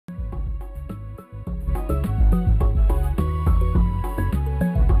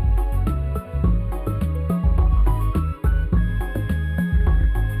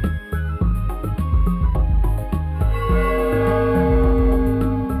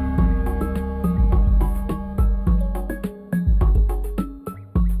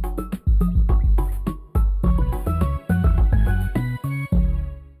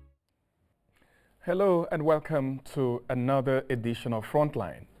Hello and welcome to another edition of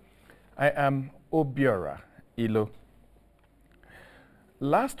Frontline. I am Obiora Ilo.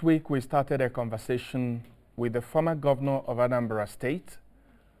 Last week we started a conversation with the former Governor of Anambra State,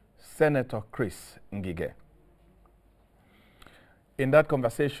 Senator Chris Ngige. In that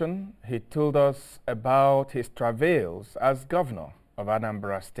conversation, he told us about his travails as Governor of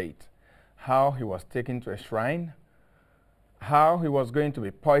Anambra State, how he was taken to a shrine, how he was going to be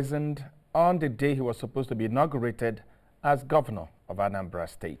poisoned on the day he was supposed to be inaugurated as Governor of Anambra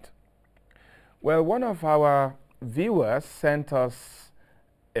State. Well, one of our viewers sent us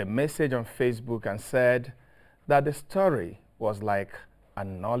a message on Facebook and said that the story was like a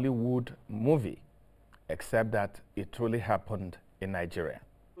Nollywood movie, except that it truly happened in Nigeria.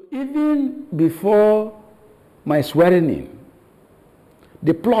 Even before my swearing in,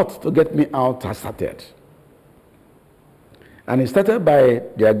 the plot to get me out has started. And it started by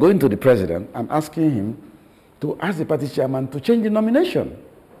they are going to the president and asking him to ask the party chairman to change the nomination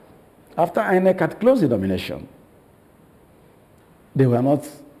after INEC had closed the nomination. They were not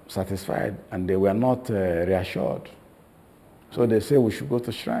satisfied and they were not reassured. So they say we should go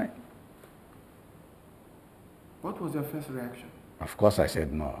to shrine. What was your first reaction? Of course I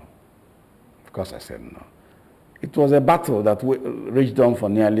said no. Of course I said no. It was a battle that raged on for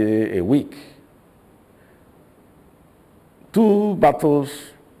nearly a week. 2 battles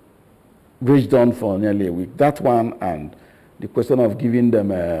raged on for nearly a week. That one and the question of giving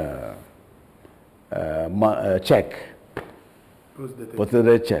them a check,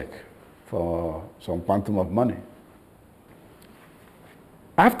 post-dated check for some quantum of money.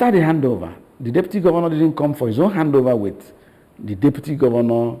 After the handover, the deputy governor didn't come for his own handover with the deputy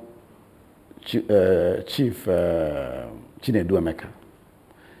governor, Chief Chinedu Emeka.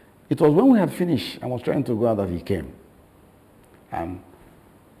 It was when we had finished and was trying to go out that he came and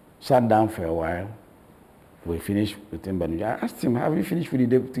sat down for a while. We finished with him. I asked him, have you finished with the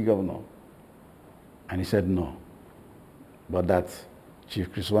deputy governor? And he said no. But that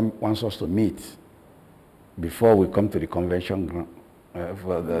Chief Chris wants us to meet before we come to the convention ground,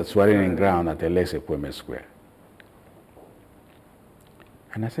 for the swearing-in ground at Elese Square.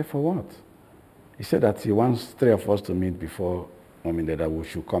 And I said, for what? He said that he wants 3 of us to meet before that we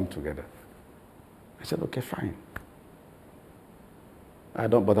should come together. I said, okay, fine.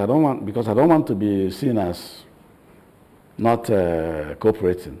 But I don't want, because I don't want to be seen as not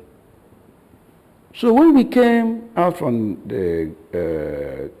cooperating. So when we came out from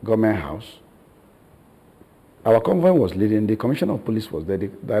the government house, our convoy was leading, the commissioner of police was there,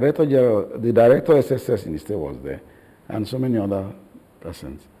 the director SSS in the state was there, and so many other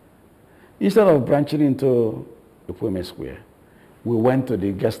persons. Instead of branching into the Pueme Square, we went to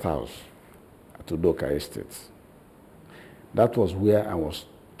the guest house to Doka Estates. That was where I was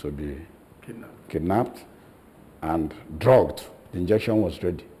to be kidnapped and drugged. The injection was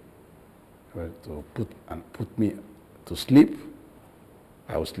ready to put me to sleep.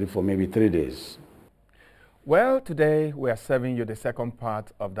 I would sleep for maybe 3 days. Well, today we are serving you the second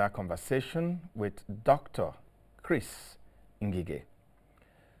part of that conversation with Dr. Chris Ngige.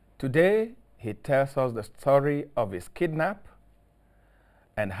 Today, he tells us the story of his kidnap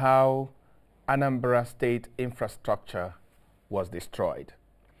and how Anambra State infrastructure was destroyed.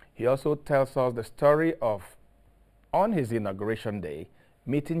 He also tells us the story of, on his inauguration day,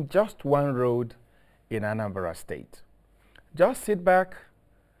 meeting just one road in Anambra State. Just sit back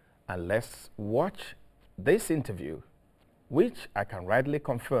and let's watch this interview, which I can rightly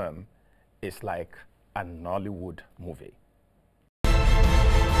confirm is like a Nollywood movie.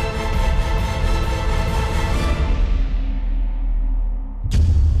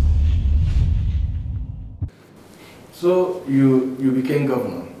 So you became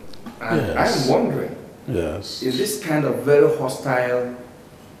governor, and yes. I'm wondering, yes, in this kind of very hostile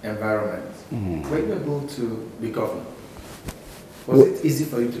environment, were you able to be governor? Was it easy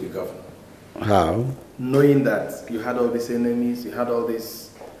for you to be governor? How? Knowing that you had all these enemies, you had all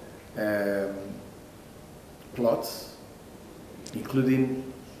these plots,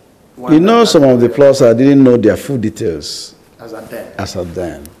 including one. You know, some of the plots I didn't know their full details. As at then. As at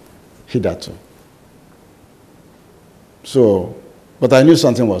then, hitherto. So, but I knew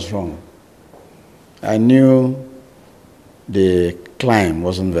something was wrong. I knew the climb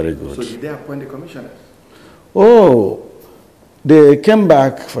wasn't very good. So did they appoint the commissioners? Oh, they came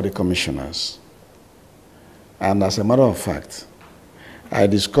back for the commissioners. And as a matter of fact, I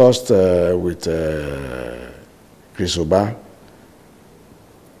discussed with Chris Oba,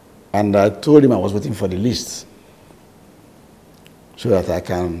 and I told him I was waiting for the list so that I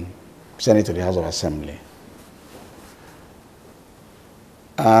can send it to the House of Assembly.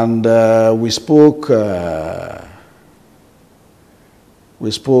 And we spoke on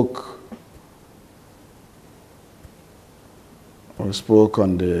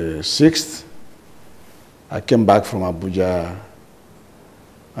the 6th. I came back from Abuja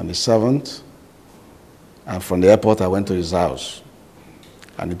on the 7th. And from the airport, I went to his house.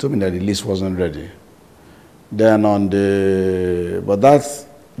 And he told me that the list wasn't ready. Then but that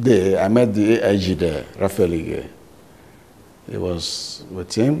day, I met the AIG there, Raphael Ige. He was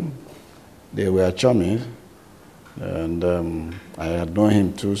with him. They were chummy. And I had known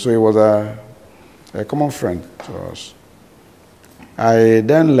him too. So he was a common friend to us. I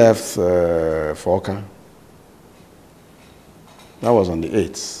then left for Oka. That was on the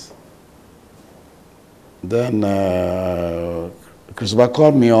 8th. Then Chris Ngige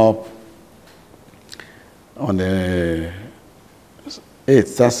called me up on the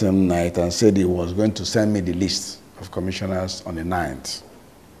 8th, that same night, and said he was going to send me the list of commissioners on the 9th.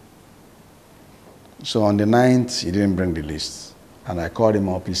 So on the 9th, he didn't bring the list. And I called him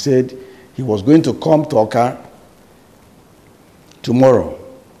up. He said he was going to come to Oka tomorrow,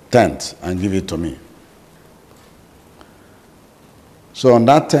 10th, and give it to me. So on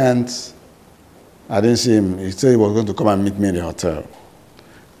that 10th, I didn't see him. He said he was going to come and meet me in the hotel.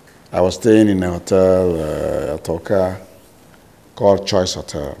 I was staying in a hotel at Oka called Choice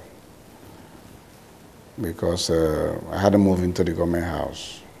Hotel because I hadn't moved into the government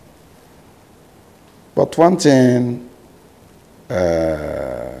house. But one thing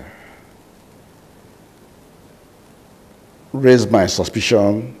raised my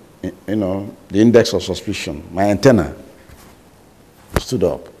suspicion, you know, the index of suspicion. My antenna stood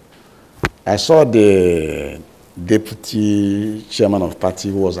up. I saw the deputy chairman of party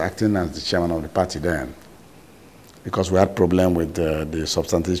who was acting as the chairman of the party then, because we had problem with the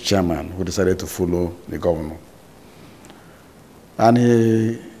substantive chairman who decided to follow the governor. And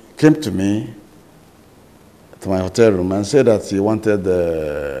he came to me, to my hotel room, and said that he wanted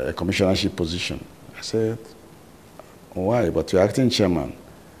a commissionership position. I said, why? But you're acting chairman.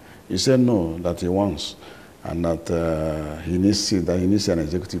 He said no, that he wants, and that he needs an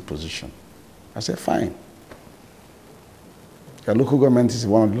executive position. I said, fine. The local government is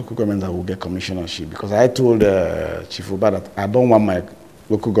one of the local governments that will get commissionership, because I told Chief Uba that I don't want my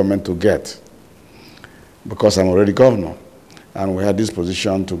local government to get, because I'm already governor. And we had this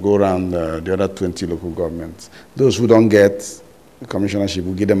position to go around the other 20 local governments. Those who don't get the commissionership,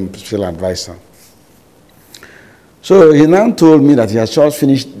 we'll give them special advisor. So he now told me that he has just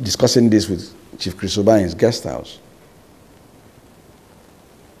finished discussing this with Chief Chris Uba in his guest house.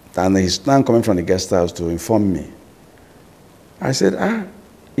 And he's now coming from the guest house to inform me. I said,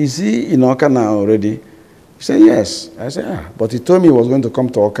 is he in Oka now already? He said, yes. I said, but he told me he was going to come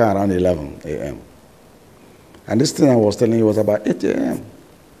to Oka around 11 a.m. And this thing I was telling you was about 8 a.m.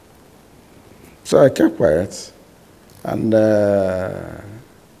 So I kept quiet and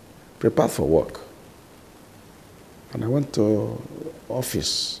prepared for work. And I went to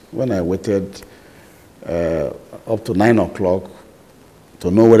office. When I waited up to 9 o'clock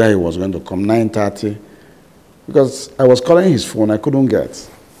to know whether he was going to come, 9:30, because I was calling his phone, I couldn't get.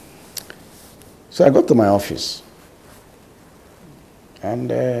 So I got to my office. And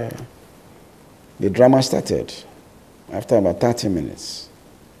the drama started after about 30 minutes.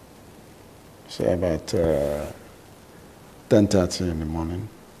 So about 10:30 in the morning.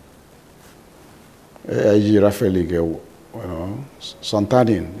 AIG Raphael Ige, sauntered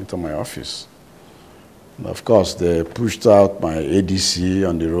into my office. And of course, they pushed out my ADC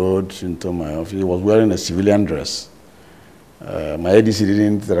on the road into my office. He was wearing a civilian dress. My ADC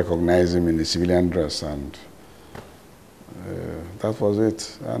didn't recognize him in the civilian dress, and that was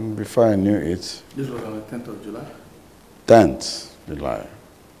it. And before I knew it... This was on the 10th of July? 10th July.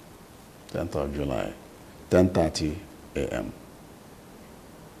 10th of July. 10:30 a.m.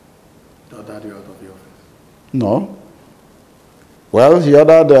 He ordered you out of the office? No. Well, he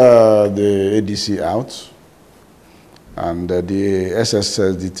ordered the ADC out, and the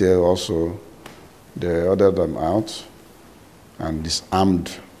SSS detail also, they ordered them out and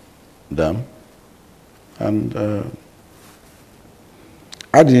disarmed them. And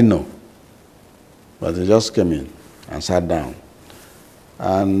I didn't know, but they just came in and sat down.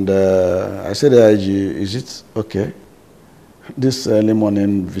 And I said, AIG, is it okay? This early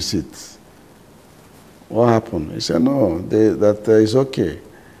morning visit, what happened? He said, no, that is okay.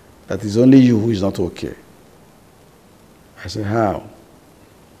 That is only you who is not okay. I said, how?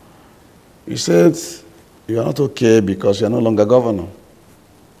 He said, you are not okay because you are no longer governor.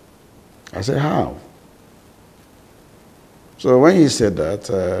 I said, how? So when he said that,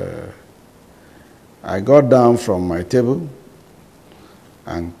 I got down from my table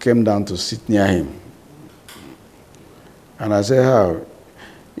and came down to sit near him. And I said, how?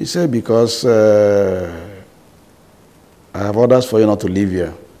 He said, because I have orders for you not to leave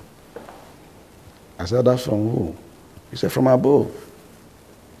here. I said, that's from who? He said, from above.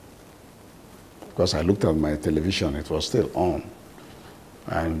 Because I looked at my television, it was still on.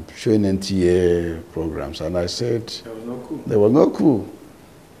 And showing NTA programs, and I said, there was no coup. There was no coup.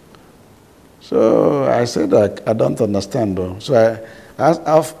 So I said, I don't understand though. So I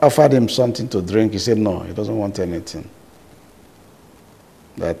offered him something to drink. He said, no, he doesn't want anything.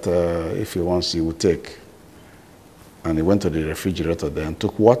 That if he wants, he will take. And he went to the refrigerator there and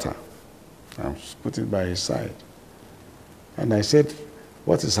took water and put it by his side. And I said,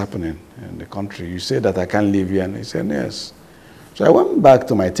 what is happening in the country? You say that I can't leave here. And he said, yes. So I went back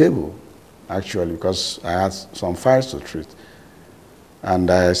to my table, actually, because I had some files to treat. And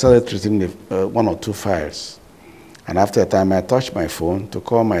I started treating the, one or two files. And after a time, I touched my phone to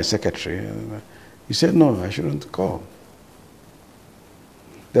call my secretary. And he said, no, I shouldn't call.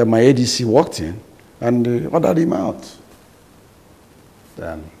 Then my ADC walked in and ordered him out.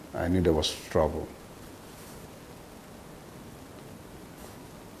 Then I knew there was trouble.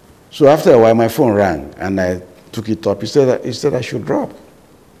 So after a while, my phone rang, and I took it up. He said I should drop.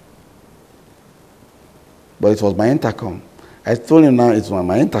 But it was my intercom. I told him now it was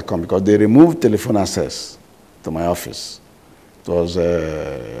my intercom because they removed telephone access to my office. It was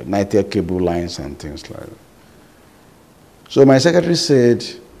night cable lines and things like that. So my secretary said,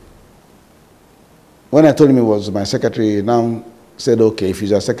 when I told him it was my secretary, he now said, okay, if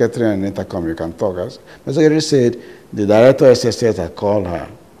he's a secretary and intercom, you can talk. My secretary said, the director of SSS had called her.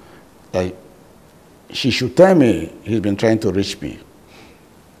 That she should tell me he's been trying to reach me.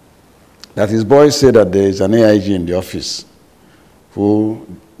 That his boys said that there is an AIG in the office who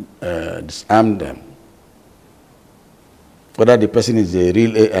disarmed them. Whether the person is a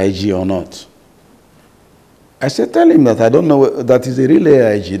real AIG or not. I said, tell him that I don't know that is a real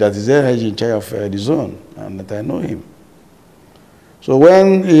AIG, that is AIG in charge of the zone, and that I know him. So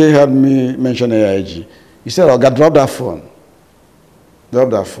when he heard me mention AIG, he said, oh, God, drop that phone. Drop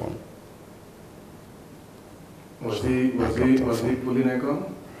that phone. Was he pulling a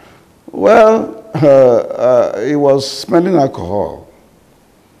gun? Well, he was smelling alcohol.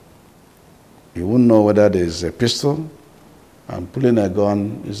 He wouldn't know whether there's a pistol, and pulling a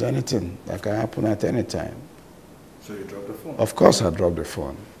gun is anything that can happen at any time. So you dropped the phone? Of course I dropped the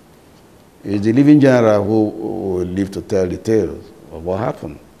phone. It's the living general who will live to tell the tale of what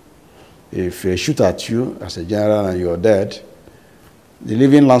happened. If they shoot at you as a general and you're dead, the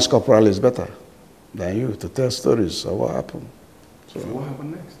living lance corporal is better than you to tell stories of what happened. So what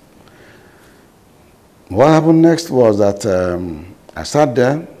happened next? What happened next was that I sat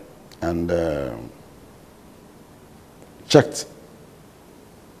there and checked.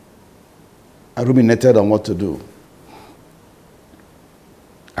 I ruminated on what to do.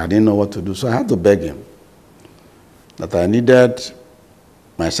 I didn't know what to do, so I had to beg him that I needed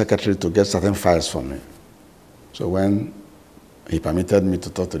my secretary to get certain files for me. So when he permitted me to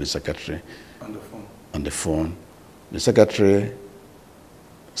talk to the secretary on the phone, the secretary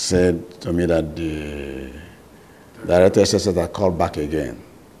said to me that the director said I called back again,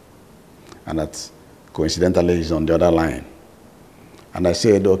 and that coincidentally he's on the other line. And I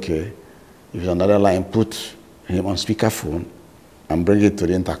said, okay, if he's on the other line, put him on speakerphone and bring it to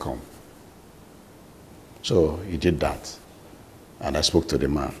the intercom. So he did that, and I spoke to the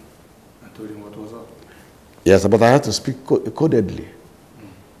man. I told him what was up? Yes, but I had to speak codedly.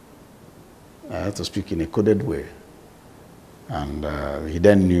 I had to speak in a coded way. And he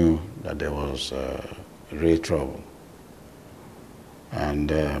then knew that there was real trouble.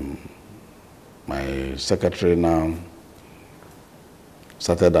 And my secretary now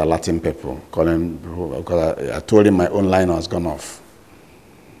started alerting people, calling people, because I told him my own line has gone off.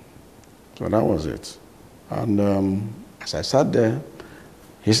 So that was it. And as I sat there,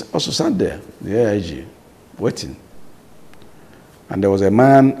 he also sat there, the AIG, waiting. And there was a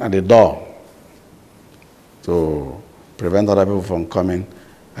man at the door to prevent other people from coming,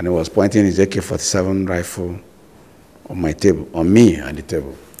 and he was pointing his AK-47 rifle on my table, on me at the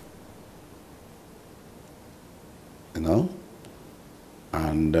table. You know?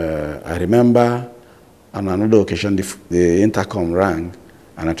 And I remember on another occasion the intercom rang,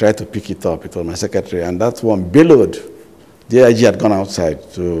 and I tried to pick it up. It was my secretary, and that one bellowed. The AIG had gone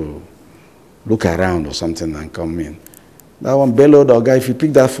outside to look around or something and come in. That one bellowed, oh, guy, if you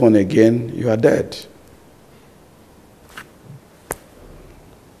pick that phone again, you are dead.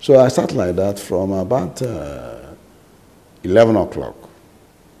 So I sat like that from about 11 o'clock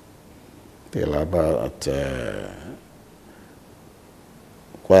till about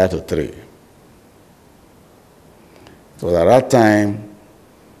 2:45. It was at that time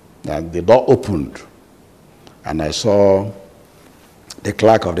that the door opened and I saw the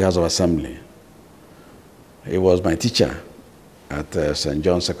clerk of the House of Assembly. He was my teacher at St.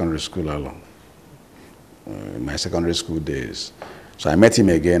 John's Secondary School along in my secondary school days. So I met him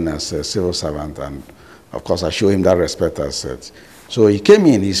again as a civil servant, and of course I showed him that respect as such. So he came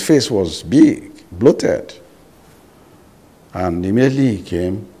in, his face was big, bloated. And immediately he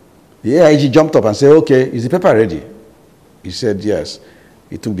came, the AIG jumped up and said, okay, is the paper ready? He said, yes.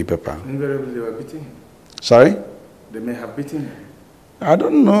 He took the paper. Invariably, they were beating him. Sorry? They may have beaten him. I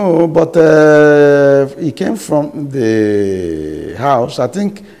don't know, but he came from the house, I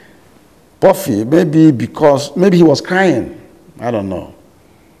think, puffy, maybe he was crying. I don't know.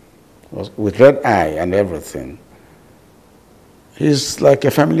 With red eye and everything. He's like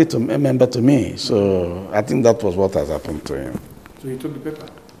a family member to me, so I think that was what has happened to him. So he took the paper?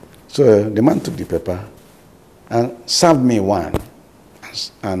 So the man took the paper and served me one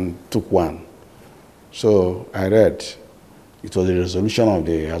and took one. So I read. It was the resolution of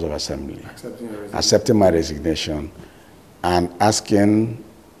the House of Assembly accepting my resignation and asking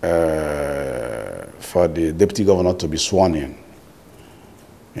for the deputy governor to be sworn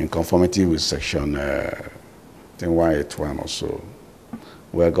in conformity with section I think 181 or so,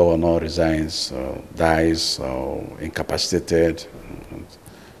 where governor resigns, dies, or incapacitated.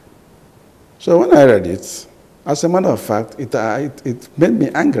 So when I read it, as a matter of fact, it made me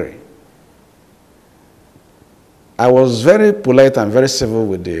angry. I was very polite and very civil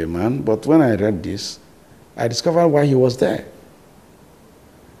with the man, but when I read this, I discovered why he was there.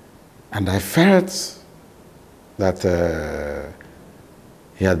 And I felt that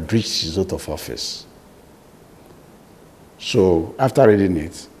he had breached his oath of office. So after reading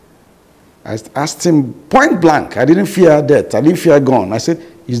it, I asked him point blank. I didn't fear death. I didn't fear gone. I said,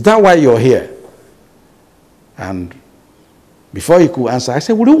 is that why you're here? And before he could answer, I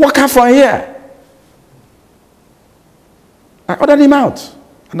said, will you walk out from here? I ordered him out.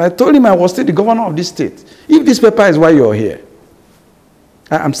 And I told him I was still the governor of this state. If this paper is why you're here,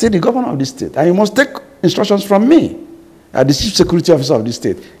 I'm still the governor of this state. And you must take instructions from me, the chief security officer of this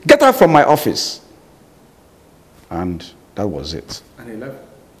state. Get out from my office. And that was it. And he left?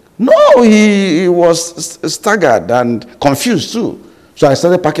 No, he was staggered and confused too. So I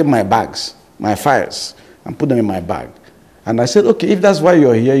started packing my bags, my files, and put them in my bag. And I said, okay, if that's why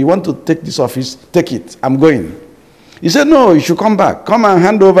you're here, you want to take this office, take it. I'm going. He said, no, you should come back. Come and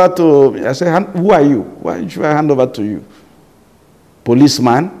hand over to me. I said, who are you? Why should I hand over to you?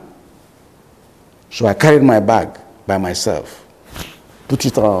 Policeman. So I carried my bag by myself, put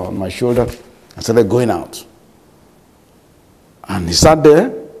it on my shoulder, and started going out. And he sat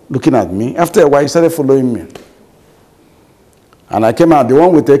there looking at me. After a while, he started following me. And I came out. The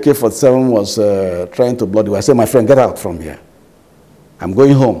one with AK-47 was trying to block the way. I said, my friend, get out from here. I'm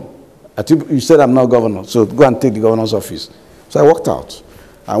going home. You said I'm not governor, so go and take the governor's office. So I walked out.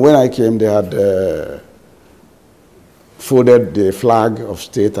 And when I came, they had folded the flag of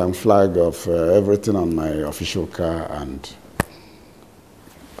state and flag of everything on my official car. And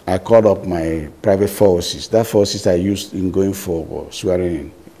I called up my private forces. That forces I used in going for swearing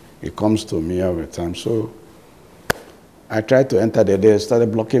in. It comes to me every time. So I tried to enter the day,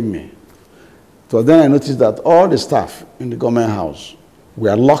 started blocking me. So then I noticed that all the staff in the government house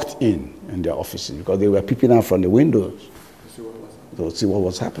were locked in their offices because they were peeping out from the windows to see what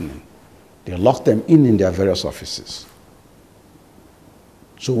was happening. They locked them in their various offices.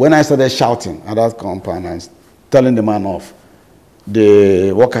 So when I started shouting at that compound and telling the man off,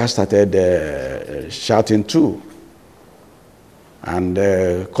 the workers started shouting too and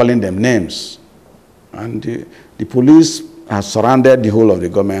calling them names. And the police has surrounded the whole of the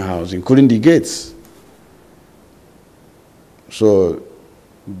government house, including the gates. So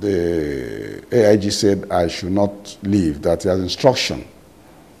the AIG said I should not leave, that he has instruction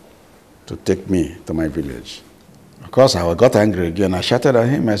to take me to my village. Of course, I got angry again. I shouted at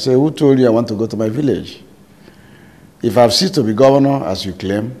him. I said, who told you I want to go to my village? If I've ceased to be governor, as you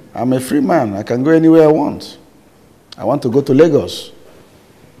claim, I'm a free man. I can go anywhere I want. I want to go to Lagos.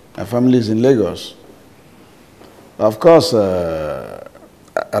 My family is in Lagos. Of course, at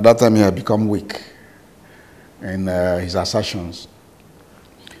that time he had become weak in his assertions.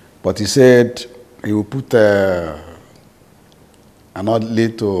 But he said he would put an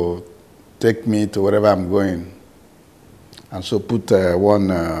orderly to take me to wherever I'm going. And so put one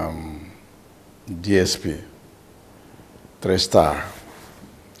DSP, 3-star.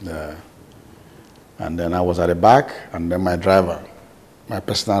 And then I was at the back, and then my driver, my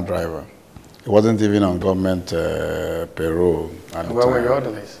personal driver. He wasn't even on government payroll at the Where time. were your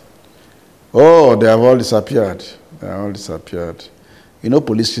orderlies? Oh, they have all disappeared. They have all disappeared. You know,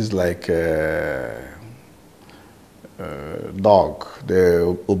 police is like dog. They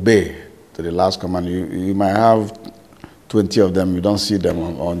obey to the last command. You might have 20 of them. You don't see them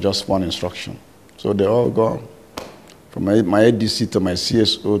on just one instruction. So they're all gone. From my ADC to my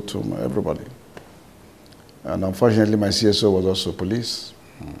CSO to everybody. And unfortunately, my CSO was also police.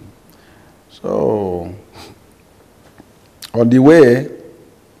 So on the way,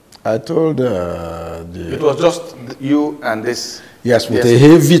 I told It was just you and this? Yes, with a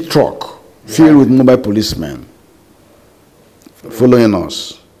heavy truck filled with mobile policemen following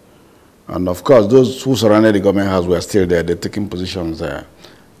us. And of course, those who surrounded the government house were still there. They're taking positions there.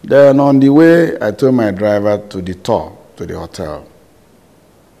 Then on the way, I told my driver to detour to the hotel.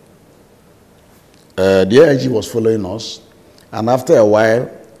 The AIT was following us. And after a while,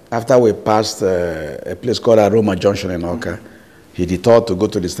 after we passed a place called Aroma Junction in Oka, he detoured to go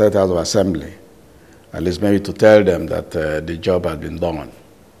to the State House of Assembly, at least maybe to tell them that the job had been done,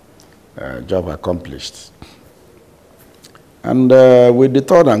 job accomplished. And we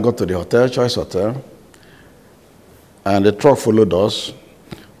detoured and got to the hotel, Choice Hotel, and the truck followed us.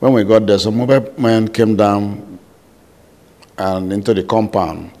 When we got there, some mobile men came down and into the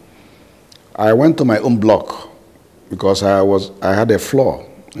compound. I went to my own block because I had a floor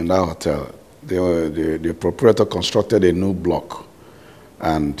in that hotel. The proprietor constructed a new block,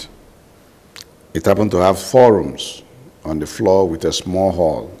 and it happened to have 4 rooms on the floor with a small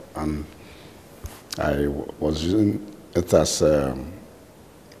hall, and I was using it as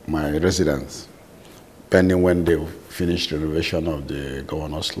my residence, pending when they finished the renovation of the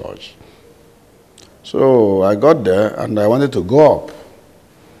governor's lodge. So I got there, and I wanted to go up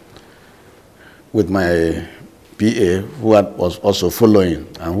with my PA, who was also following,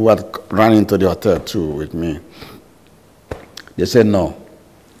 and who had run into the hotel too with me. They said no,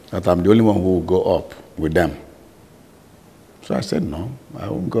 that I'm the only one who will go up with them. So I said, no, I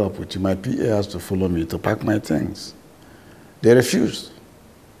won't go up with you. My PA has to follow me to pack my things. They refused,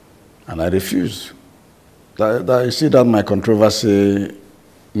 and I refused. You see that my controversy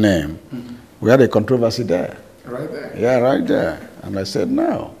name? Mm-hmm. We had a controversy there. Right there? Yeah, right there. And I said,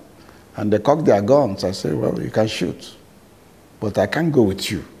 no. And they cocked their guns. I said, well, you can shoot, but I can't go with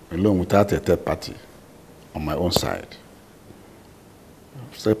you alone without a third party on my own side.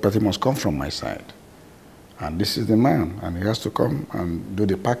 Third party must come from my side. And this is the man, and he has to come and do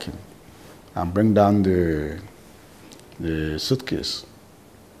the packing and bring down the suitcase.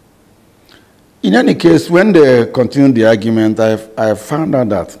 In any case, when they continued the argument, I found out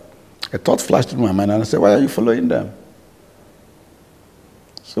that a thought flashed through my mind, and I said, why are you following them?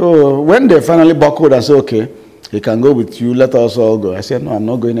 So when they finally buckled and said, okay, he can go with you, let us all go. I said, no, I'm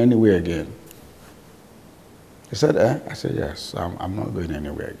not going anywhere again. He said, eh? I said, yes, I'm not going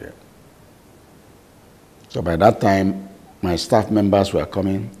anywhere again. So by that time, my staff members were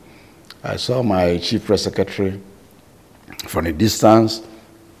coming. I saw my chief press secretary from a distance,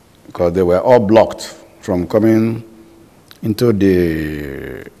 because they were all blocked from coming into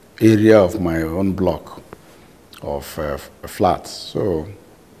the area of my own block of flats. So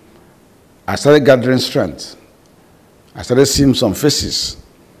I started gathering strength. I started seeing some faces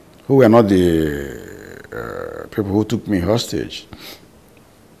who were not the people who took me hostage.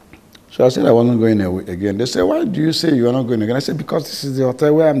 So I said I wasn't going again. They said, why do you say you are not going again? I said, because this is the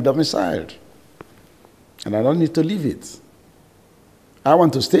hotel where I'm domiciled, and I don't need to leave it. I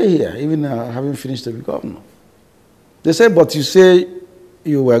want to stay here, even having finished to be governor. They said, but you say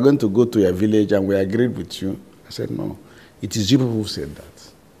you were going to go to your village and we agreed with you. I said, no, it is you people who said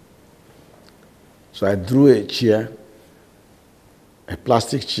that. So I drew a chair, a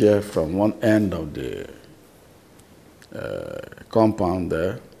plastic chair from one end of the compound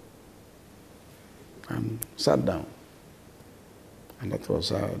there, and sat down. And that was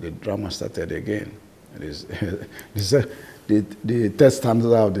how the drama started again. The test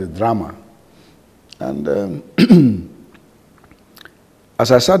standard of the drama. And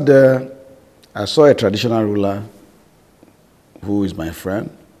as I sat there, I saw a traditional ruler who is my friend.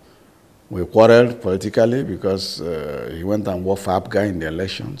 We quarreled politically because he went and worked for APGA in the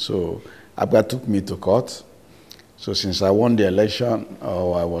election. So APGA took me to court. So since I won the election,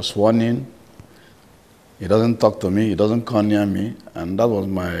 or I was sworn in, he doesn't talk to me, he doesn't come near me, and that was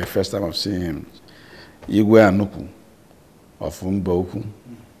my first time of seeing him. Igwe Anuku of Mboku.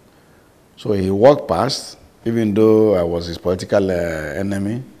 So he walked past, even though I was his political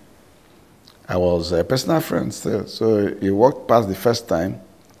enemy. I was a personal friend still. So he walked past the first time,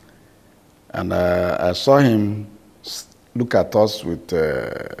 and I saw him looked at us with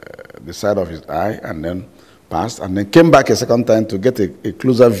the side of his eye and then passed, and then came back a second time to get a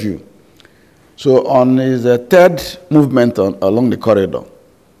closer view. So on his third movement along the corridor,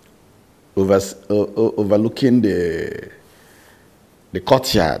 overlooking the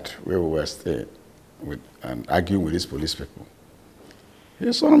courtyard where we were staying and arguing with these police people,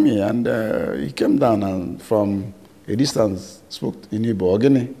 he saw me, and he came down and from a distance spoke in Igbo,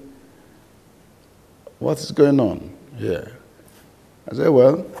 "Ogini, what is going on here?" I said,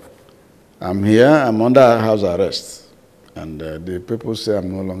 "Well, I'm here, I'm under house arrest, and the people say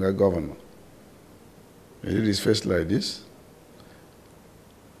I'm no longer governor." He did his face like this.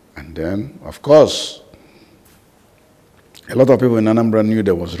 And then, of course, a lot of people in Anambra knew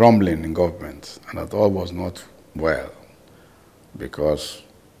there was rumbling in government, and that all was not well, because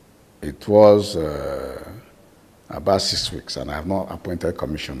it was about 6 weeks, and I have not appointed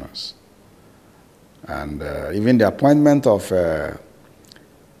commissioners. And even the appointment of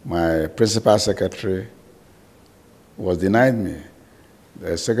my principal secretary was denied me.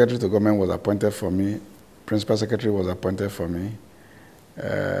 The secretary to government was appointed for me. Principal secretary was appointed for me.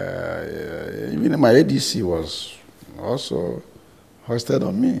 Even my ADC was also hoisted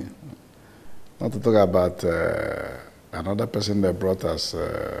on me. Not to talk about another person that brought us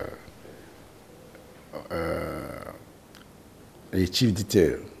a chief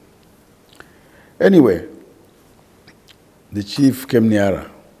detail. Anyway, the chief came nearer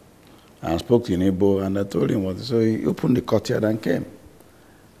and spoke to Igbo, and I told him what. So he opened the courtyard and came.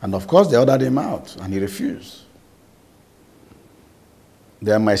 And of course, they ordered him out, and he refused.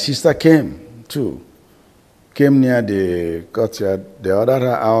 Then my sister came, too. Came near the courtyard. They ordered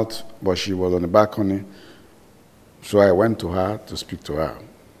her out, but she was on the balcony. So I went to her to speak to her.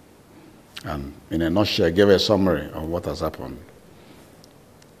 And in a nutshell, I gave her a summary of what has happened.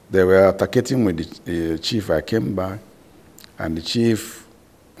 They were attacking with the chief. I came back, and the chief,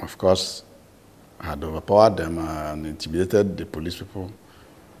 of course, had overpowered them and intimidated the police people.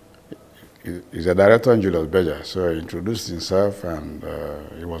 He's a director in Julius Berger, so he introduced himself, and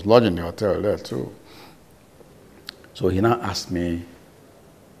he was lodged in the hotel there too. So he now asked me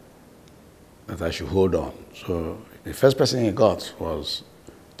that I should hold on. So the first person he got was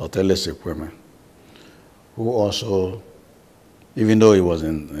Totele Sekweme, who also, even though he was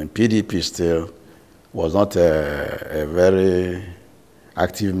in PDP still, was not a very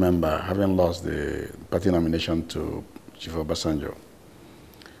active member, having lost the party nomination to Chief Obasanjo.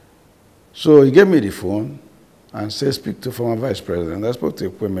 So he gave me the phone and said, "Speak to former vice president." I spoke to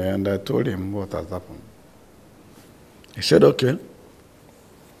Ekweme and I told him what had happened. He said, "Okay,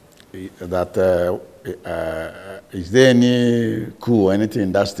 that is there any coup or anything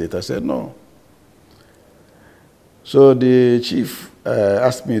in that state?" I said, "No." So the chief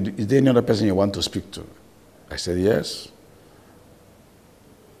asked me, "Is there any other person you want to speak to?" I said, "Yes."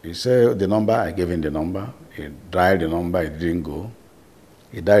 He said the number. I gave him the number. He dialed the number. It didn't go.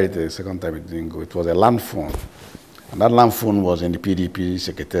 He died it the second time, it didn't go. It was a land phone. And that land phone was in the PDP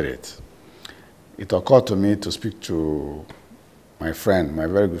secretariat. It occurred to me to speak to my friend, my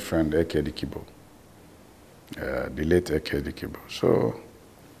very good friend, A.K. Dikibo, the late A.K. Dikibo. So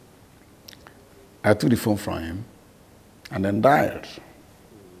I took the phone from him and then dialed.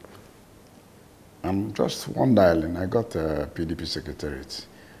 And just one dialing, I got a PDP secretariat.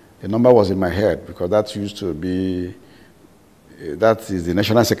 The number was in my head because that used to be, that is the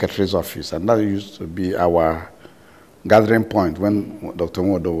National Secretary's office, and that used to be our gathering point when Dr.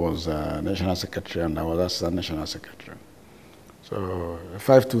 Modo was National Secretary and I was Assistant National Secretary. So a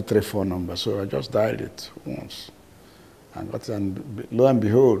 5234 number, so I just dialed it once. And lo and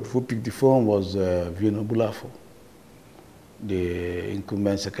behold, who picked the phone was Vino Bulafo, the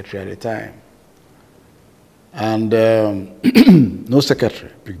incumbent secretary at the time. And no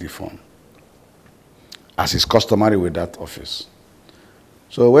secretary picked the phone, as is customary with that office.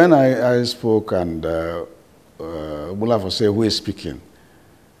 So when I spoke and Bulafo said, "Who is speaking?"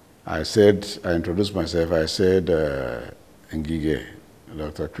 I said, I introduced myself, I said, Ngige,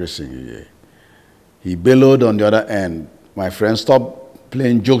 Dr. Chris Ngige. He bellowed on the other end, "My friend, stop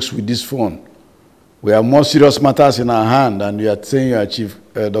playing jokes with this phone. We have more serious matters in our hand, and you are saying you are Chief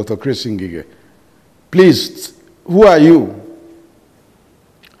Dr. Chris Ngige. Please, who are you?"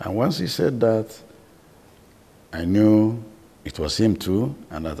 And once he said that, I knew it was him too,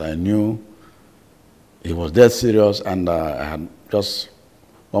 and that I knew he was dead serious, and I had just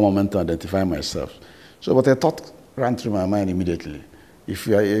one moment to identify myself. So, but a thought ran through my mind immediately. If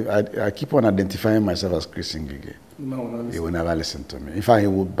I keep on identifying myself as Chris Ngige, he will never listen to me. In fact, he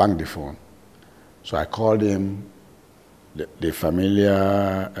would bang the phone. So I called him the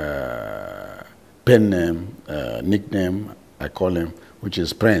familiar pen name, nickname, I call him, which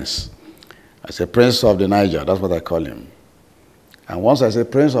is Prince. I say Prince of the Niger, that's what I call him. And once I say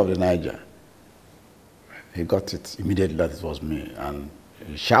Prince of the Niger, he got it immediately that it was me. And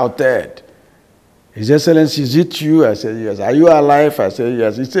he shouted, His Excellency, is it you? I said, yes. Are you alive? I said,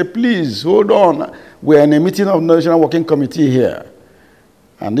 yes. He said, please, hold on. We're in a meeting of National Working Committee here.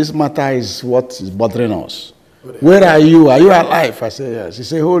 And this matter is what is bothering us. Where are you? Are you alive? I said, yes. He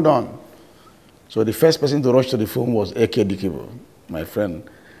said, hold on. So the first person to rush to the phone was A.K. Dikibo, my friend,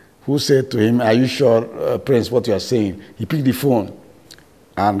 who said to him, are you sure, Prince, what you are saying? He picked the phone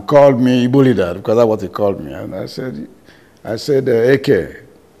and called me Igbo leader, because that's what he called me. And I said, A.K.,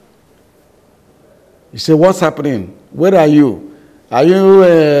 he said, what's happening? Where are you? Are you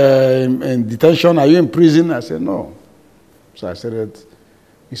in detention? Are you in prison? I said, no. So I said it.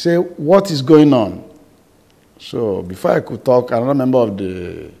 He said, what is going on? So before I could talk, another member of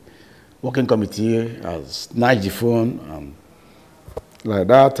the working committee has snatched the phone and like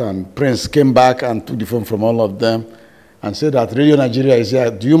that, and Prince came back and took the phone from all of them and said that Radio Nigeria is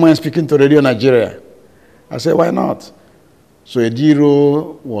here. Do you mind speaking to Radio Nigeria? I said, why not? So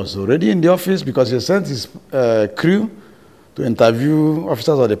Ediro was already in the office because he sent his crew to interview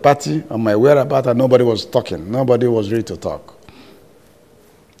officers of the party on my whereabouts, and nobody was talking. Nobody was ready to talk.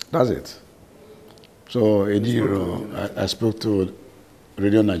 That's it. So Ediro, I spoke to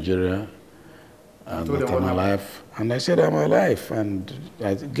Radio Nigeria and that I'm alive. And I said I'm alive, and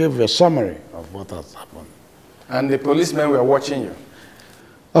I gave a summary of what has happened. And the policemen were watching you?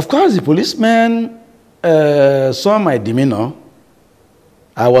 Of course, the policemen saw my demeanor.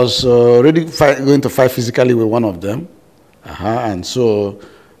 I was already going to fight physically with one of them. And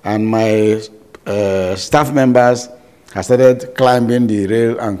my staff members had started climbing the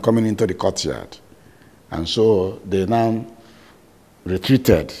rail and coming into the courtyard. And so they now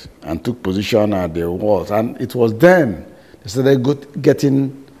retreated and took position at the walls. And it was then they started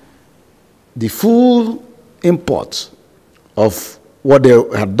getting the full import of what they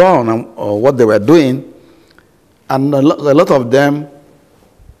had done or what they were doing. And a lot of them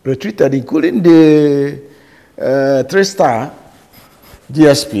retreated, including the 3-star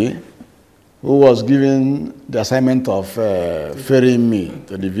DSP, who was given the assignment of ferrying me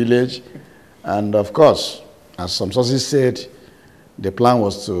to the village. And of course, as some sources said, the plan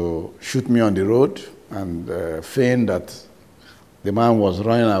was to shoot me on the road and feign that the man was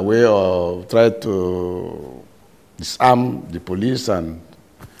running away or tried to disarm the police. And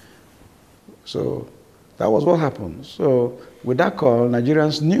so that was what happened. So with that call,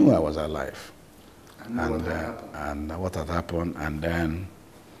 Nigerians knew I was alive. And what had happened. And then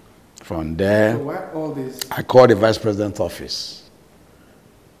from there, so why all this? I called the vice president's office.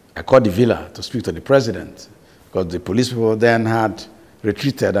 I called the villa to speak to the president, because the police people then had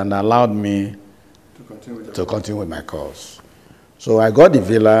retreated and allowed me to continue with my calls. So I got the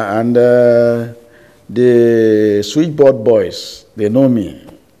villa, and the switchboard boys, they know me.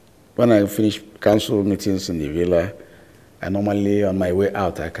 When I finish council meetings in the villa, I normally, on my way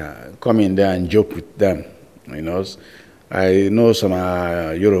out, I can come in there and joke with them. You know, I know some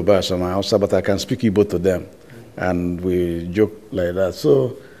Yoruba, some Hausa, but I can speak Igbo to them. And we joke like that.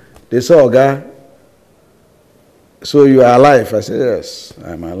 So they said, Oga, so you are alive? I said, yes,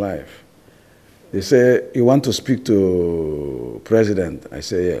 I'm alive. They say, you want to speak to president? I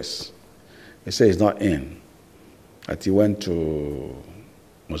say, yes. They say he's not in. That he went to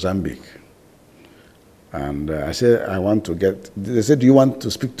Mozambique. And I said, I want to get, they said, do you want to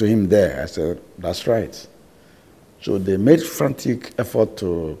speak to him there? I said, that's right. So they made frantic effort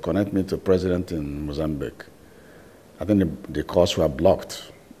to connect me to president in Mozambique. I think the calls were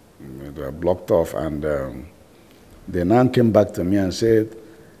blocked. They were blocked off, and they now came back to me and said,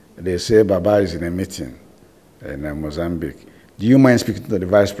 they say Baba is in a meeting in Mozambique. Do you mind speaking to the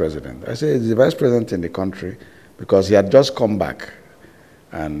vice president? I said, is the vice president in the country? Because he had just come back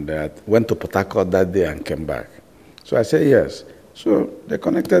and went to Port Harcourt that day and came back. So I said, yes. So they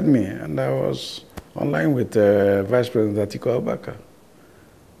connected me, and I was online with Vice President Atiku Abubakar.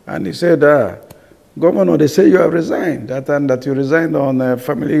 And he said, Governor, they say you have resigned, that you resigned on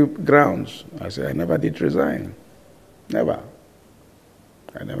family grounds. I said, I never did resign. Never.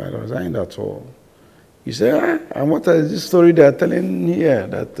 I never resigned at all. He said, and what is this story they are telling here?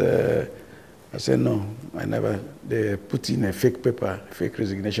 That I said, no, I never. They put in a fake paper, fake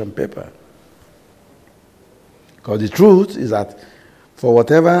resignation paper. Because the truth is that for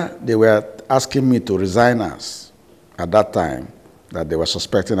whatever they were asking me to resign as at that time, that they were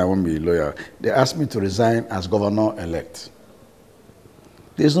suspecting I won't be loyal, they asked me to resign as governor-elect.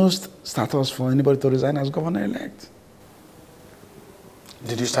 There's no status for anybody to resign as governor-elect.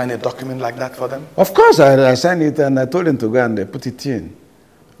 Did you sign a document like that for them? Of course, I signed it and I told them to go and they put it in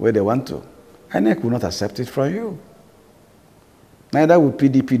where they want to. INEC will not accept it from you. Neither will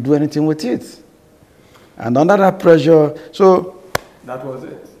PDP do anything with it. And under that pressure, so... That was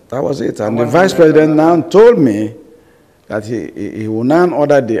it? That was it. And the vice president now told me that he will now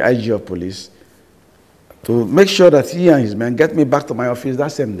order the IG of police to make sure that he and his men get me back to my office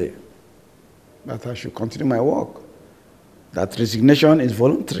that same day. That I should continue my work. That resignation is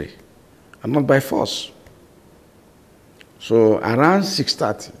voluntary and not by force. So around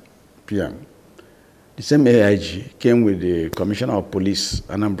 6:30 p.m., the same AIG came with the Commissioner of Police,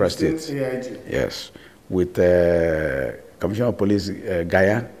 Anambra State. AIG? Yes, with Commissioner of Police,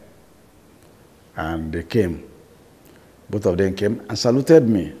 Gaya, and they came. Both of them came and saluted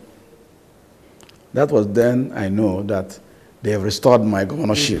me. That was then I know that they have restored my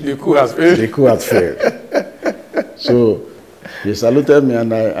governorship. The coup has failed. The coup had failed. So they saluted me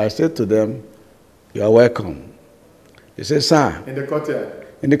and I said to them, "You are welcome." They said, "Sir." In the courtyard?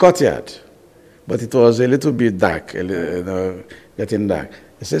 In the courtyard. But it was a little bit dark, getting dark.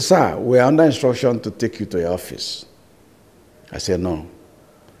 They said, "Sir, we are under instruction to take you to your office." I said, "No.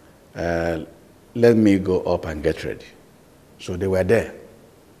 Let me go up and get ready." So they were there.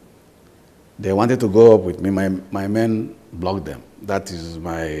 They wanted to go up with me. My men blocked them. That is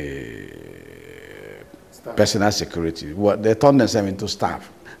my personal security. They turned themselves into staff.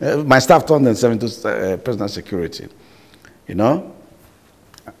 My staff turned themselves into personal security. You know?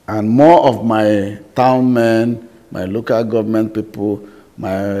 And more of my town men, my local government people,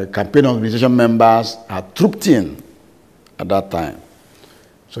 my campaign organization members had trooped in at that time.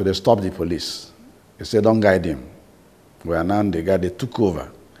 So they stopped the police. They said, "Don't guide him." We are now the guy, they took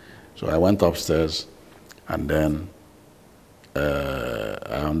over. So I went upstairs and then I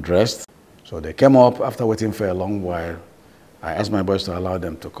undressed. So they came up after waiting for a long while. I asked my boys to allow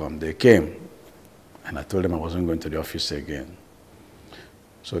them to come. They came and I told them I wasn't going to the office again.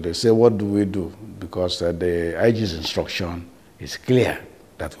 So they said, "What do we do?" Because the IG's instruction is clear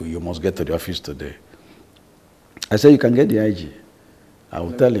that you must get to the office today. I said, "You can get the IG. I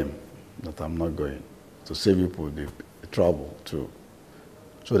will tell him that I'm not going to save people the trouble too."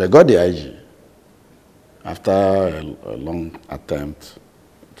 So they got the IG. After a long attempt,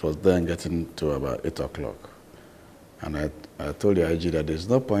 it was then getting to about 8 o'clock. And I told the IG that there's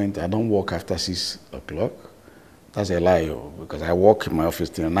no point, I don't work after 6 o'clock. That's a lie, because I work in my office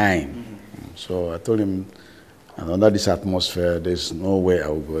till 9. Mm-hmm. So I told him, and under this atmosphere, there's no way I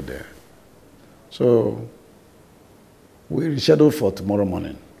will go there. So we rescheduled for tomorrow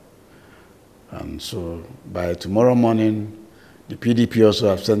morning. And so by tomorrow morning, the PDP also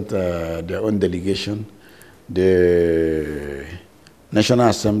have sent their own delegation. The National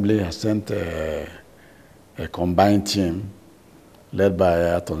Assembly has sent a combined team led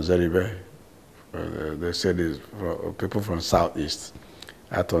by Aton Zeribe. They said it's people from Southeast.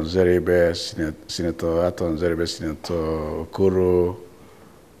 Aton Zeribe, Senator Aton Zeribe, Senator Okoro.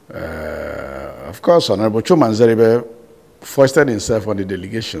 Of course, Honorable Chuman Zeribe foisted himself on the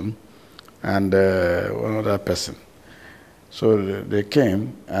delegation, and one other person. So they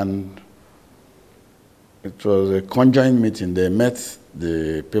came, and it was a conjoined meeting. They met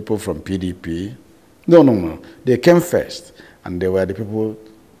the people from PDP. No. They came first, and they were the people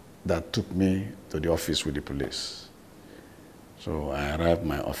that took me to the office with the police. So I arrived at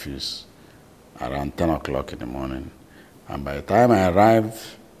my office around 10 o'clock in the morning. And by the time I arrived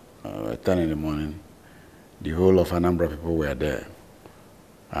at 10 in the morning, the whole of Anambra people were there.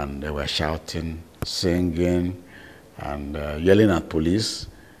 And they were shouting, singing, and yelling at police.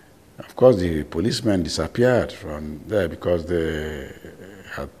 Of course, the policemen disappeared from there because they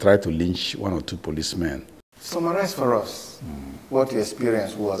had tried to lynch 1 or 2 policemen. Summarize for us what your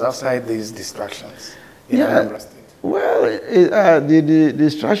experience was outside these distractions in Anambra State. Well, the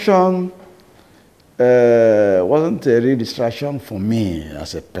distraction wasn't a real distraction for me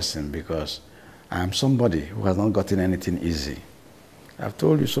as a person, because I'm somebody who has not gotten anything easy. I've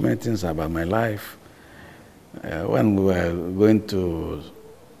told you so many things about my life. When we were going to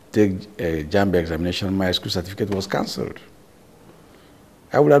take a JAMB examination, my school certificate was cancelled.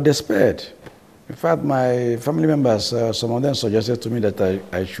 I would have despaired. In fact, my family members, some of them suggested to me that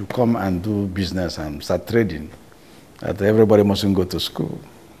I should come and do business and start trading, that everybody mustn't go to school.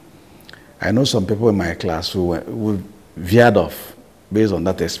 I know some people in my class who veered off based on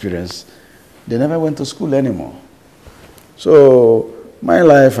that experience. They never went to school anymore. So my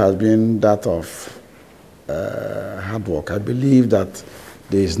life has been that of hard work. I believe that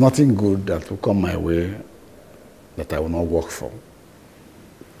there is nothing good that will come my way that I will not work for.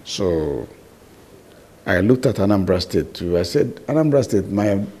 So I looked at Anambra State too. I said, Anambra State,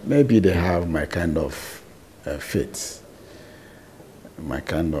 maybe they have my kind of fate, my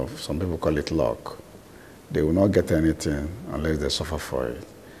kind of, some people call it luck. They will not get anything unless they suffer for it.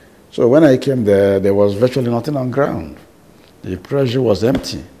 So when I came there was virtually nothing on ground. The treasury was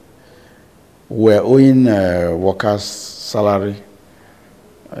empty. We were owing workers' salary,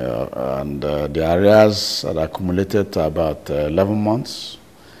 and the arrears had accumulated to about 11 months.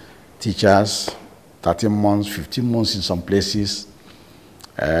 Teachers, 13 months, 15 months in some places.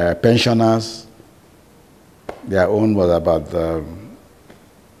 Pensioners, their own was about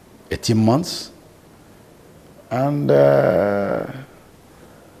 18 months. And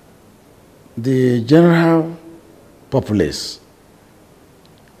the general populace,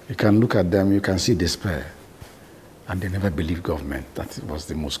 you can look at them, you can see despair. And they never believe government. That was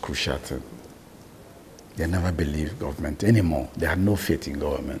the most crucial thing. They never believe government anymore. They had no faith in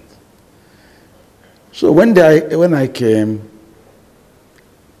government. So when I came,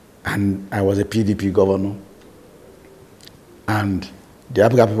 and I was a PDP governor, and the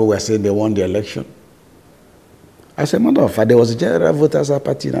African people were saying they won the election, I said, matter of fact, there was a general voters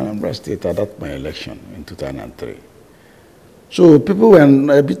party in Anambra State at that my election in 2003. So people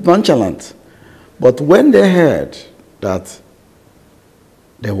were a bit nonchalant. But when they heard that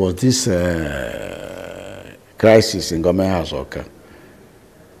there was this crisis in Government House, okay,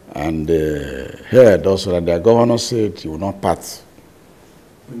 and heard also that their governor said he will not part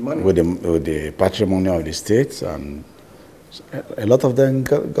with the patrimony of the state, and a lot of them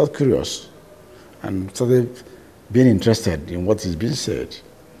got curious and started being interested in what is being said.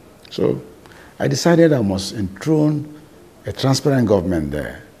 So I decided I must enthrone a transparent government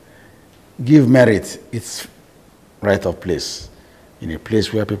there, give merit its right of place, in a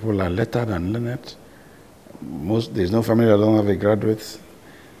place where people are lettered and learned. There's no family that don't have a graduate.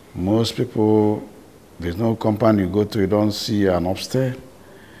 Most people, there's no company you go to, you don't see an upstairs.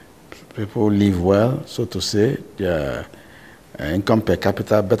 People live well, so to say. Their income per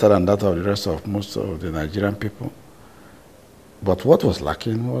capita better than that of the rest of most of the Nigerian people. But what was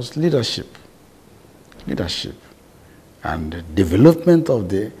lacking was leadership. Leadership. And the development of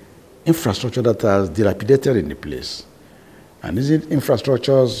the infrastructure that has dilapidated in the place. And these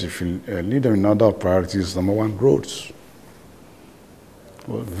infrastructures, if you lead them in order of priorities, number one, roads.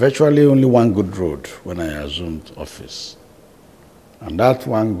 Well, virtually only one good road when I assumed office. And that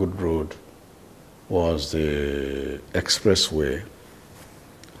one good road was the expressway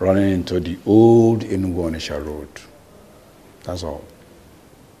running into the old Enugu-Onitsha road. That's all.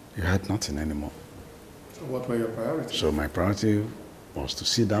 You had nothing anymore. So what were your priorities? So my priority was to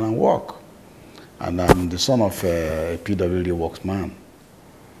sit down and work. And I'm the son of a PWD worksman.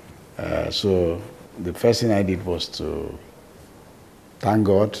 So the first thing I did was to thank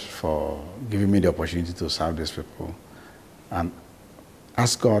God for giving me the opportunity to serve these people, and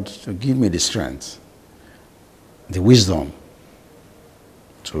ask God to give me the strength, the wisdom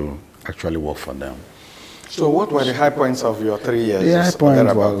to actually work for them. So what were the high points of your 3 years? The high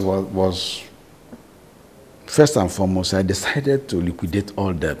point was, first and foremost, I decided to liquidate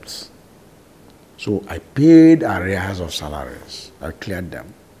all debts. So I paid arrears of salaries. I cleared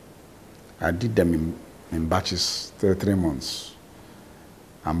them. I did them in batches, 3 months.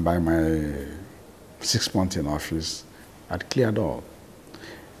 And by my 6 months in office, I'd cleared all.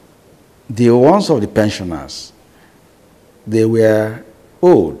 The ones of the pensioners, they were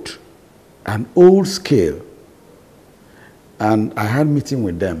old, an old scale. And I had a meeting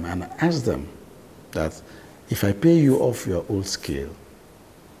with them and I asked them that if I pay you off your old scale,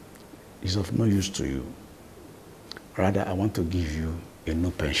 it's of no use to you. Rather, I want to give you a new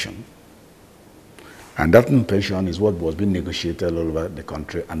pension. And that new pension is what was being negotiated all over the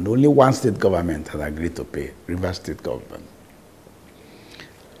country, and only one state government has agreed to pay, Rivers State government.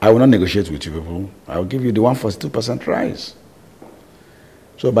 I will not negotiate with you people. I will give you the 142% rise.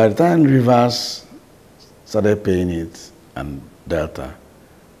 So by the time Rivers started paying it and Delta,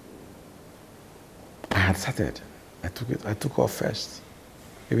 I had started. I took off first,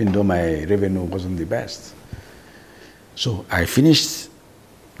 even though my revenue wasn't the best. So I finished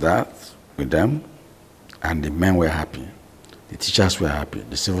that with them, and the men were happy. The teachers were happy.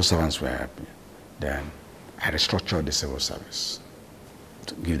 The civil servants were happy. Then I restructured the civil service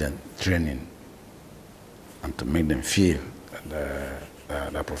to give them training and to make them feel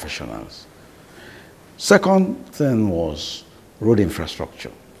they're professionals. Second thing was road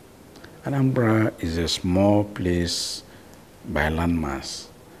infrastructure. Anambra is a small place by landmass,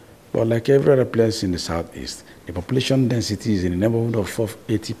 but like every other place in the southeast, the population density is in the neighborhood of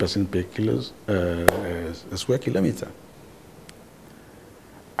 80% per square kilometer.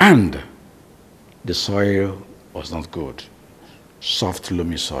 And the soil was not good. Soft,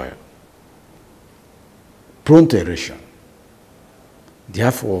 loamy soil. Prone to erosion.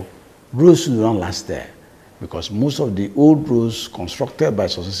 Therefore, roads do not last there because most of the old roads constructed by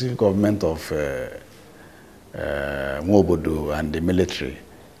successive government of Mobodo and the military,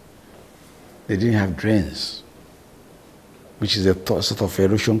 they didn't have drains, which is a sort of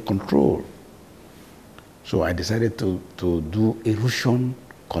erosion control. So I decided to do erosion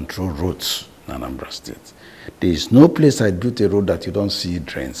control roads in Anambra State. There is no place I built a road that you don't see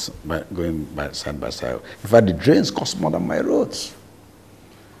drains going side by side. In fact, the drains cost more than my roads.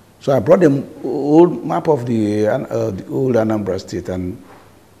 So I brought the old map of the old Anambra State and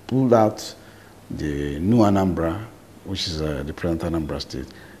pulled out the new Anambra, which is the present Anambra State,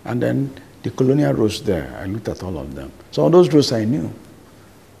 and then the colonial roads there. I looked at all of them. So all those roads I knew.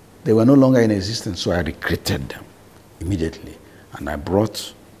 They were no longer in existence, so I recreated them immediately. And I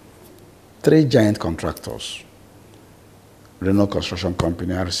brought 3 giant contractors, Renault Construction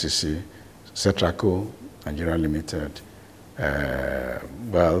Company, RCC, Cetraco, Nigeria Limited,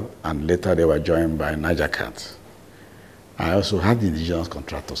 and later they were joined by Nigercat. I also had the indigenous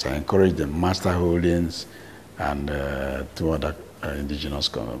contractors. I encouraged them, Master Holdings and 2 other indigenous,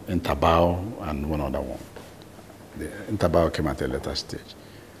 Intabao and one other one. The Intabao came at a later stage.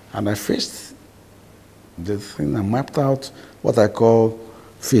 And I faced the thing and mapped out what I call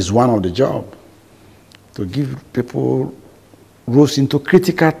phase 1 of the job, to give people roads into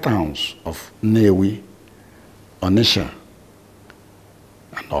critical towns of Nnewi, Onitsha,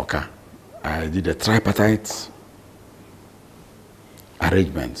 and Oka. I did a tripartite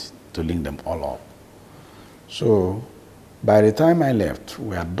arrangement to link them all up. So by the time I left,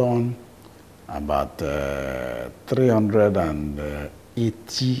 we had done about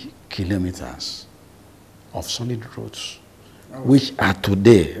 380 kilometers of solid roads, which are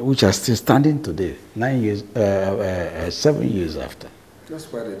still standing today, 7 years after. That's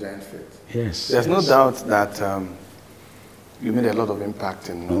quite a giant feat. Yes. There's no doubt that you made a lot of impact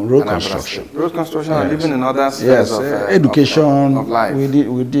in road construction. Road construction, yes. And even in other spheres of education, of life.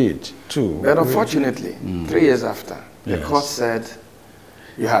 We did too. But unfortunately, 3 years after, the court said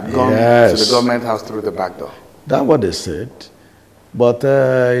you had gone to the government house through the back door. That's what they said. But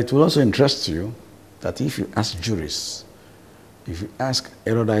it will also interest you that if you ask jurists, if you ask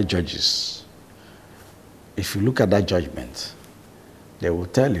erudite judges, if you look at that judgment, they will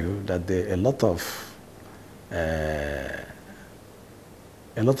tell you that there are a lot of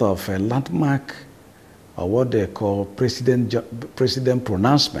landmark, or what they call precedent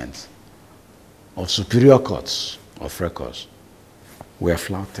pronouncements of superior courts of records were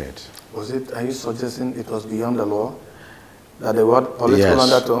flouted. Was it? Are you suggesting it was beyond the law? That there were political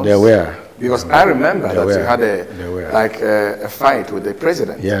undertones? There were. Because I remember that you had a fight with the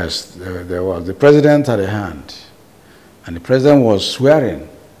president. Yes, there was. The president had a hand. And the president was swearing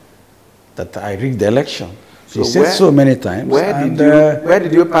that I rigged the election. So he said so many times. Where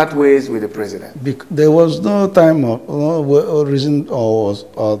did you part ways with the president? There was no time or reason or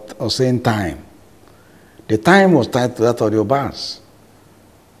saying time. The time was tied to that of the Obas.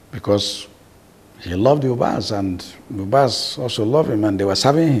 Because he loved the Obas, and the Obas also loved him, and they were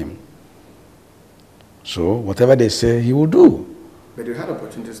serving him. So whatever they say, he will do. But you had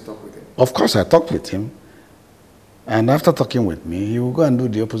opportunity to talk with him? Of course, I talked with him. And after talking with me, he will go and do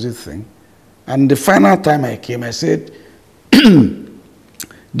the opposite thing. And the final time I came, I said,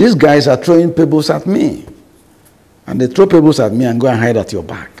 these guys are throwing pebbles at me. And they throw pebbles at me and go and hide at your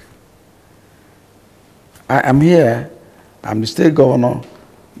back. I am here. I'm the state governor.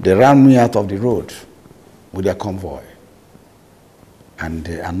 They ran me out of the road with their convoy. And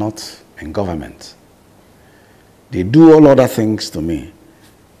they are not in government. They do all other things to me.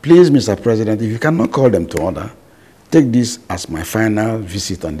 Please, Mr. President, if you cannot call them to order, take this as my final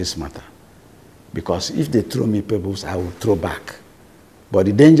visit on this matter. Because if they throw me pebbles, I will throw back. But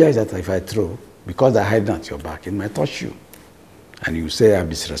the danger is that if I throw, because they're hiding at your back, it might touch you. And you say I've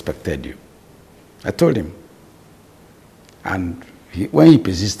disrespected you. I told him. And when he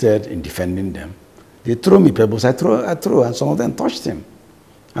persisted in defending them, they threw me pebbles, I threw, and some of them touched him.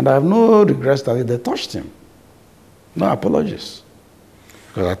 And I have no regrets that they touched him. No apologies.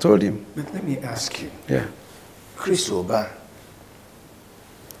 Because I told him. But let me ask you. Yeah. Chris Oba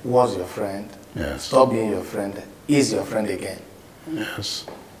was your friend. Yes. Stopped being your friend. Is your friend again. Yes.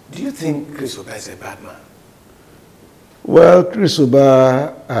 Do you think Chris Oba is a bad man? Well, Chris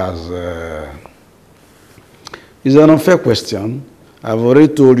Oba is an unfair question. I've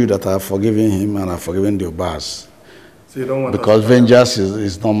already told you that I've forgiven him and I've forgiven the Obas. So you don't want because vengeance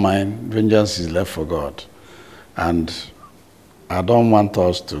is not mine. Vengeance is left for God. And I don't want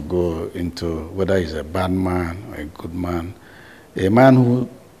us to go into whether he's a bad man or a good man. A man who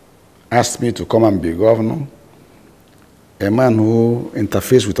asked me to come and be governor, a man who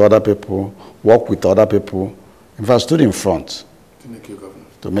interfaces with other people, work with other people. In fact, stood in front to make you governor.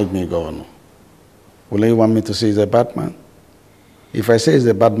 To make me governor. Will you want me to say he's a bad man? If I say he's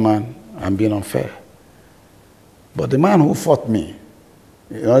a bad man, I'm being unfair. But the man who fought me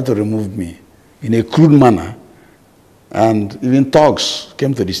in order to remove me in a crude manner, and even thugs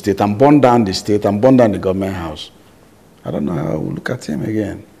came to the state and burned down the state and burned down the government house. I don't know how I will look at him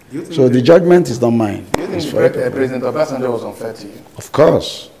again. So the judgment is not mine. Do you think President Obasanjo was unfair to you? Of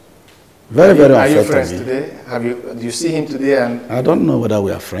course. Very, very unfair to me. Are you friends today? Do you see him today? And I don't know whether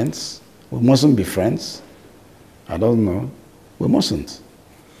we are friends. We mustn't be friends. I don't know. We mustn't.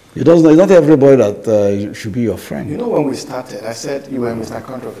 It's not everybody that should be your friend. You know, when we started, I said you were Mr.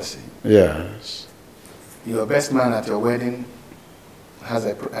 Controversy. Yes. Your best man at your wedding has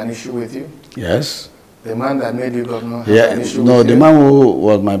an issue with you? Yes. The man that made you governor has an issue with you? No, the man who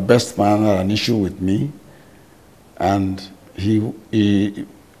was my best man had an issue with me, and he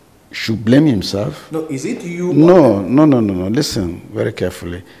should blame himself. No, is it you? No. Listen very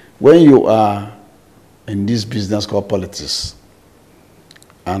carefully. When you are in this business called politics,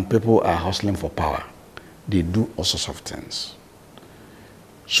 and people are hustling for power, they do all sorts of things.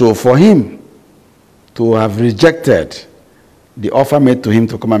 So for him to have rejected the offer made to him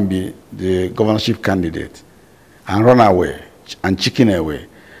to come and be the governorship candidate and run away and chicken away,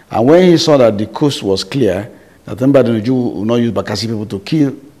 and when he saw that the coast was clear, that Mbadenoju will not use Bakassi people to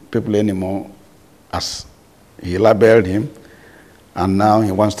kill people anymore, as he labeled him, and now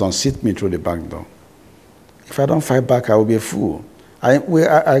he wants to unseat me through the back door. If I don't fight back, I will be a fool.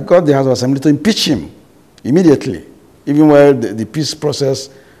 I got the House of Assembly to impeach him immediately, even while the peace process,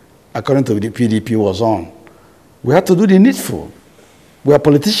 according to the PDP, was on. We had to do the needful. We are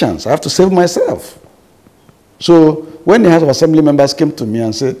politicians. I have to save myself. So when the House of Assembly members came to me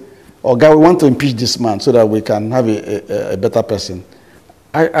and said, "Oh, God, we want to impeach this man so that we can have a better person,"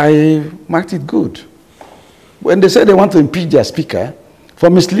 I marked it good. When they said they want to impeach their speaker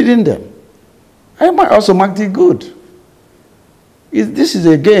for misleading them, I also marked it good. This is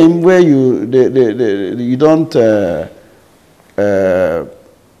a game where you don't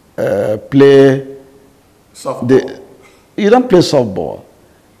play softball. You don't play softball,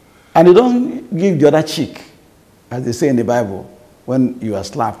 and you don't give the other cheek, as they say in the Bible. When you are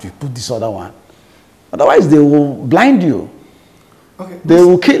slapped, you put this other one. Otherwise, they will blind you. Okay. They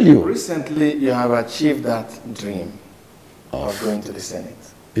will kill you. Recently, you have achieved that dream of going to the Senate.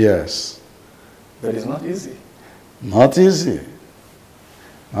 Yes. But it's not easy. Not easy.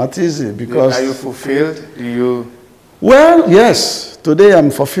 Not easy because... Are you fulfilled? Do you... Well, yes. Today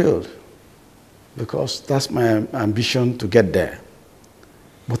I'm fulfilled because that's my ambition to get there.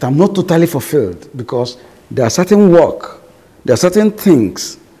 But I'm not totally fulfilled because there are certain work, there are certain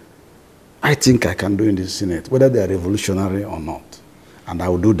things I think I can do in the Senate, whether they are revolutionary or not. And I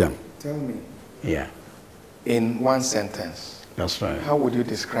will do them. Tell me. Yeah. In one sentence. That's right. How would you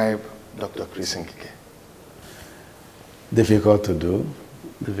describe Dr. Chris Ngige? Difficult to do.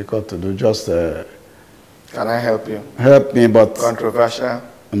 Difficult to do. Just... Can I help you? Help me, but... Controversial?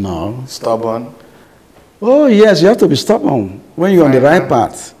 No. Stubborn? Oh, yes, you have to be stubborn when you're on the right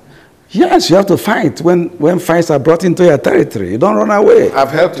path. Yes, you have to fight when fights are brought into your territory. You don't run away. I've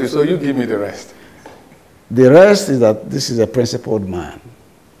helped you, so you give me the rest. The rest is that this is a principled man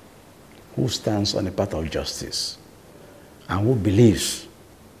who stands on the path of justice and who believes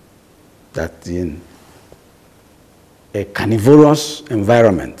that in a carnivorous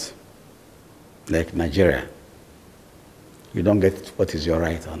environment like Nigeria, you don't get what is your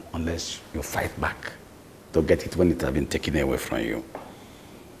right unless you fight back to get it when it has been taken away from you.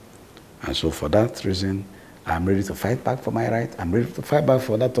 And so for that reason, I'm ready to fight back for my right. I'm ready to fight back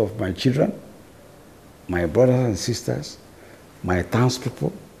for that of my children, my brothers and sisters, my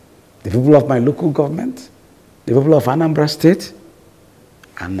townspeople, the people of my local government, the people of Anambra State,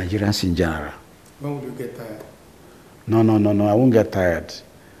 and Nigerians in general. When will you get tired? No, I won't get tired.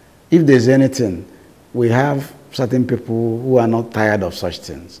 If there's anything, we have certain people who are not tired of such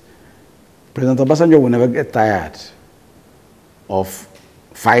things. President Obasanjo will never get tired of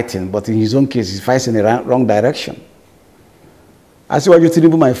fighting, but in his own case, he fights in the wrong direction. Asiwaju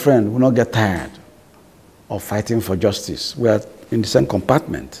Tinubu, my friend, will not get tired of fighting for justice. We are in the same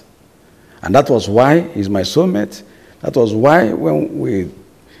compartment. And that was why he's my soulmate. That was why when we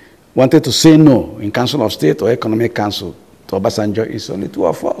wanted to say no in Council of State or Economic Council to Obasanjo, it's only two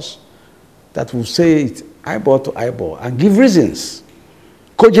of us that will say it eyeball to eyeball and give reasons,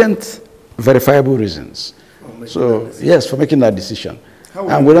 cogent, verifiable reasons. So, yes, for making that decision.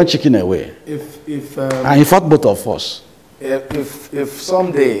 And we're not chicken away. And he fought both of us. If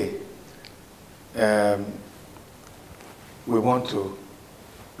someday we want to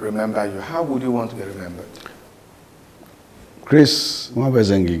remember you, how would you want to be remembered? Chris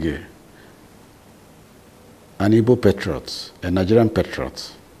Ngige, an Igbo patriot, a Nigerian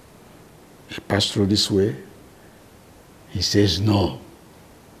patriot. He passed through this way. He says no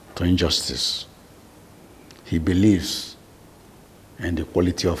to injustice. He believes in the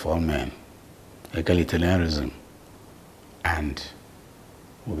equality of all men, egalitarianism, and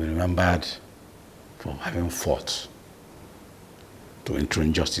will be remembered for having fought to ensure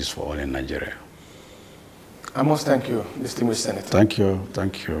justice for all in Nigeria. I must thank you, distinguished Senator. Thank you.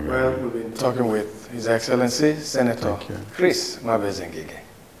 Well, we've been talking with His Excellency, Senator Chris Ngige.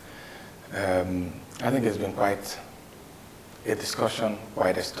 I think it's been quite a discussion,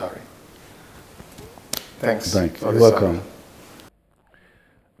 quite a story. Thanks. You're welcome.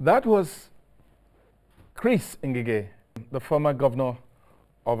 That was Chris Ngige, the former governor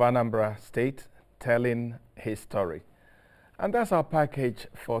of Anambra State, telling his story. And that's our package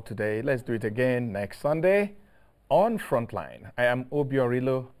for today. Let's do it again next Sunday on Frontline. I am Obiora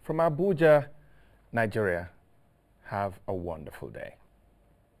Ilo from Abuja, Nigeria. Have a wonderful day.